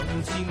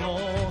自我，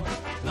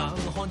硬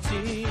漢子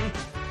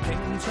拼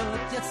出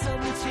一身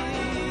刺，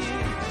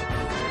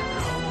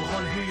流汗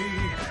血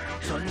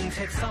盡赤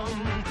心，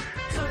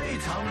追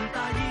尋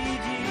大意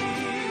義。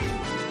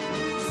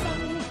生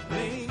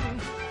命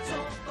作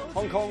到。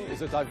 Hong Kong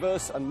is a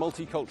diverse and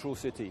multicultural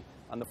city,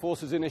 and the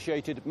force has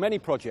initiated many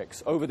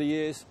projects over the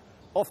years,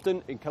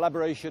 often in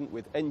collaboration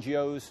with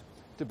NGOs,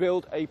 to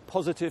build a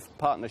positive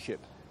partnership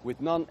with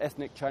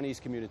non-ethnic Chinese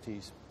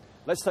communities.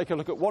 Let's take a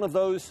look at one of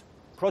those,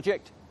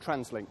 Project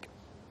TransLink.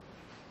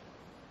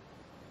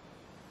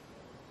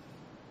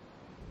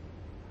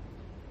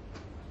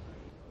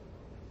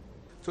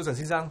 早晨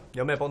先生，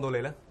有咩幫到你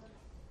咧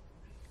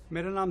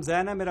मेरा नाम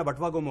जैन है, मेरा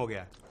बटवा गुम हो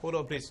गया।？Hold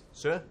on, please,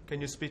 sir. Can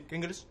you speak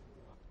English?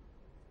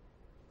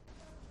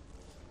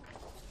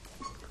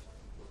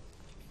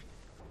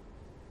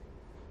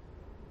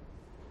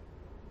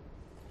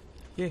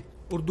 ये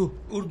Urdu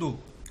Urdu.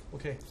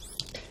 OK。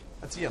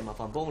阿芝人，麻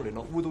煩幫我聯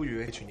絡烏都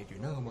語嘅傳譯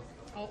員啦，好嗎？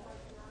好。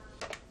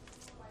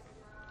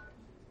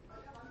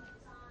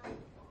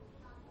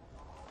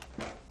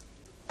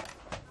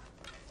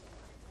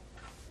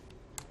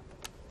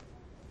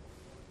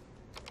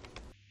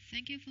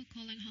Thank you for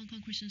calling Hong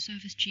Kong Christian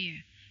Service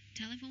Cheer.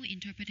 Telephone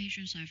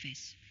interpretation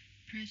service.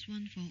 Press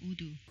 1 for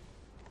Urdu.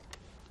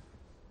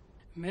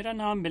 मेरा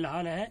नाम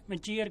बिलाल है, मैं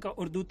चीयर का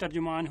उर्दू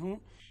तर्जुमान हूँ।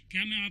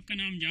 क्या मैं आपका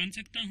नाम जान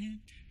सकता हूँ?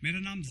 मेरा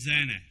नाम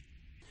जैन है।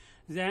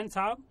 जैन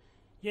साहब,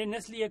 ये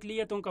नस्ली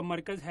अक़लियतों का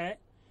मरकज़ है,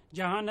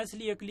 जहाँ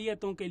नस्ली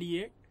अक़लियतों के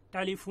लिए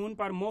टेलीफोन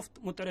पर मुफ्त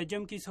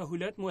मुतरजम की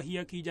सहूलत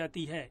मुहैया की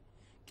जाती है।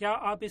 क्या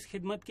आप इस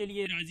खिदमत के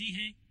लिए राज़ी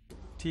हैं?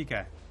 ठीक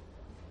है।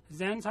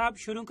 जैन साहब,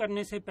 शुरू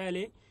करने से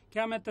पहले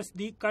क्या मैं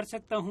तस्दीक कर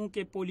सकता हूँ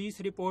कि पुलिस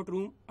रिपोर्ट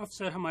रूम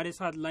अफसर हमारे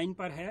साथ लाइन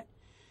पर है?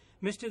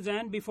 Mister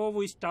Jain, before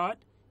we start,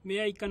 may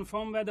I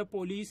confirm whether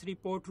police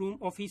report room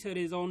officer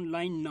is on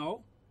line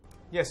now?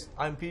 Yes,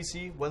 I'm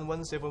PC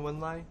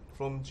 11719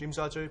 from Tsim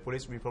Sha Tsui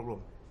Police Report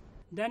Room.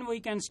 Then we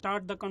can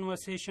start the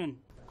conversation.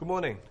 Good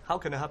morning. How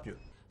can I help you?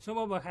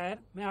 सुबह बखैर,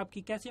 मैं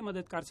आपकी कैसे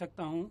मदद कर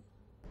सकता हूँ?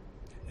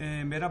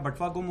 मेरा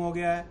बटवा गुम हो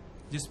गया है,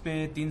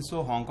 जिसमें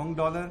 300 हांगकांग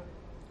डॉलर,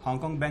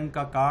 हांगकांग बैंक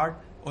का कार्ड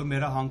और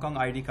मेरा हांगकांग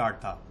आईडी कार्ड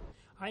था।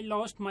 I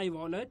lost my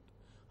wallet,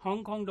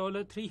 Hong Kong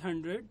dollar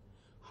 300,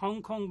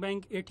 Hong Kong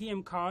bank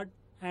ATM card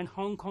and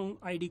Hong Kong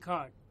ID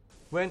card.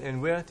 When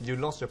and where did you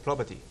lose your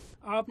property?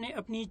 आपने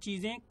अपनी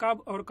चीजें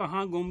कब और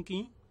कहाँ गुम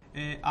की?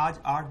 आज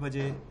 8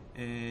 बजे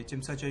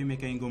चिमसा चोई में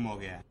कहीं गुम हो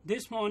गया है।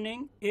 This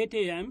morning 8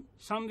 a.m.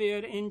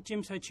 somewhere in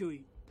Tsim Sha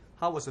Tsui.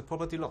 How was the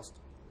property lost?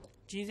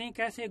 चीजें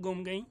कैसे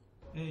गुम गईं?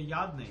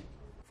 याद नहीं।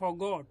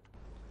 Forgot.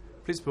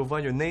 Please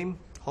provide your name,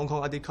 Hong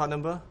Kong ID card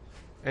number,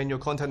 and your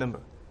contact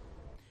number.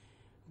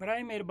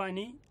 बराए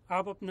मेहरबानी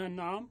आप अपना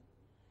नाम,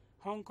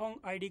 Hong Kong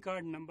ID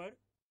card number。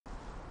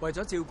為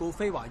咗照顧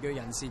非華裔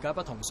人士嘅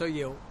不同需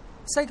要，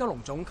西九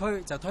龍總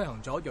區就推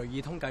行咗銳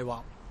意通計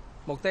劃，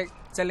目的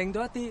就令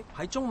到一啲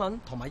喺中文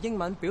同埋英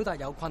文表達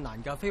有困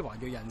難嘅非華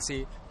裔人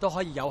士都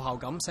可以有效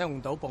咁使用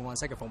到報案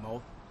室嘅服務。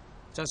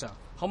張 Sir，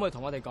 可唔可以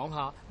同我哋講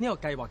下呢個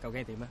計劃究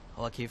竟係點呢？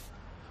好啊 ，Keith，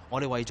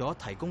 我哋為咗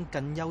提供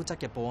更優質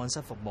嘅報案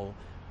室服務，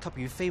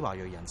給予非華裔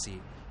人士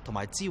同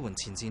埋支援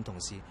前線同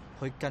事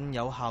去更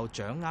有效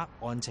掌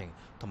握案情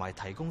同埋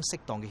提供適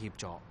當嘅協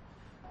助。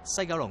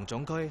西九龍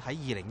總區喺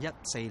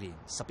2014年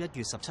11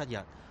月17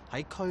日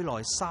喺區內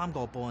3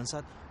個報案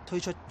室推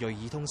出銳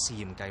意通試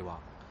驗計劃。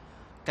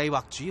計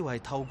劃主要係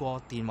透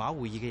過電話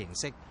會議嘅形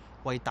式，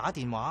為打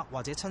電話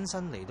或者親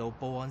身嚟到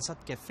報案室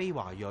嘅非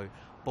華裔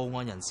報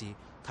案人士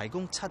提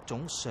供7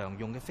種常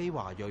用嘅非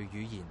華裔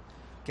語言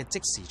嘅即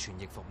時傳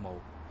譯服務。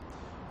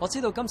我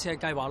知道今次嘅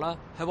計劃啦，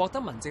係獲得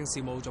民政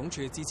事務總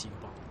署嘅支持嘅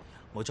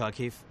噃。冇錯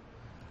 ，Keith，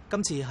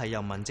 今次係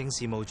由民政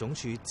事務總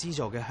署資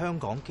助嘅香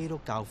港基督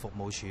教服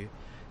務處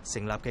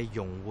成立嘅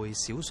融匯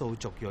少數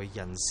族裔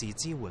人士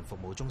支援服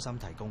務中心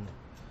提供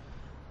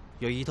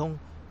嘅。銳意通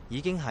已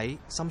經喺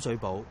深水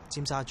埗、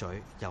尖沙咀、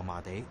油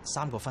麻地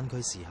3個分區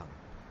試行。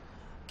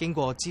經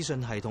過資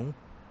訊系統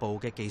部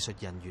嘅技術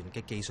人員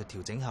嘅技術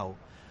調整後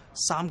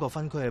，3個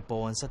分區嘅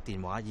報案室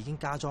電話已經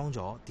加裝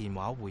咗電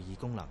話會議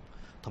功能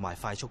同埋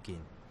快速鍵，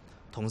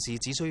同時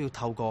只需要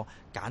透過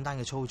簡單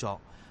嘅操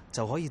作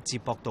就可以接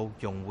駁到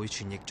融匯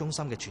傳譯中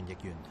心嘅傳譯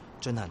員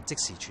進行即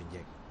時傳譯。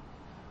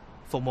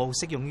服務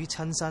適用於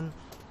親身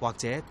或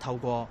者透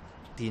過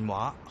電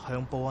話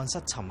向報案室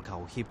尋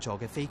求協助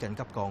嘅非緊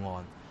急個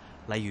案，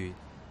例如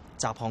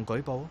雜項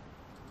舉報、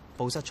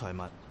報失財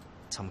物、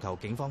尋求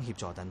警方協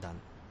助等等。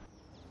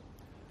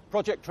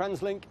Project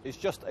TransLink is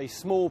just a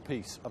small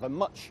piece of a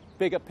much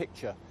bigger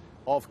picture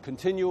of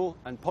continual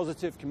and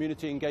positive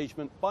community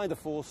engagement by the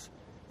force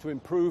to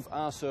improve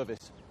our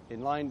service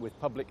in line with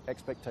public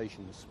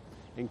expectations,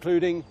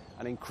 including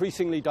an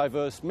increasingly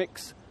diverse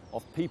mix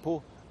of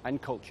people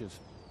and cultures.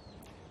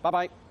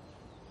 Bye-bye.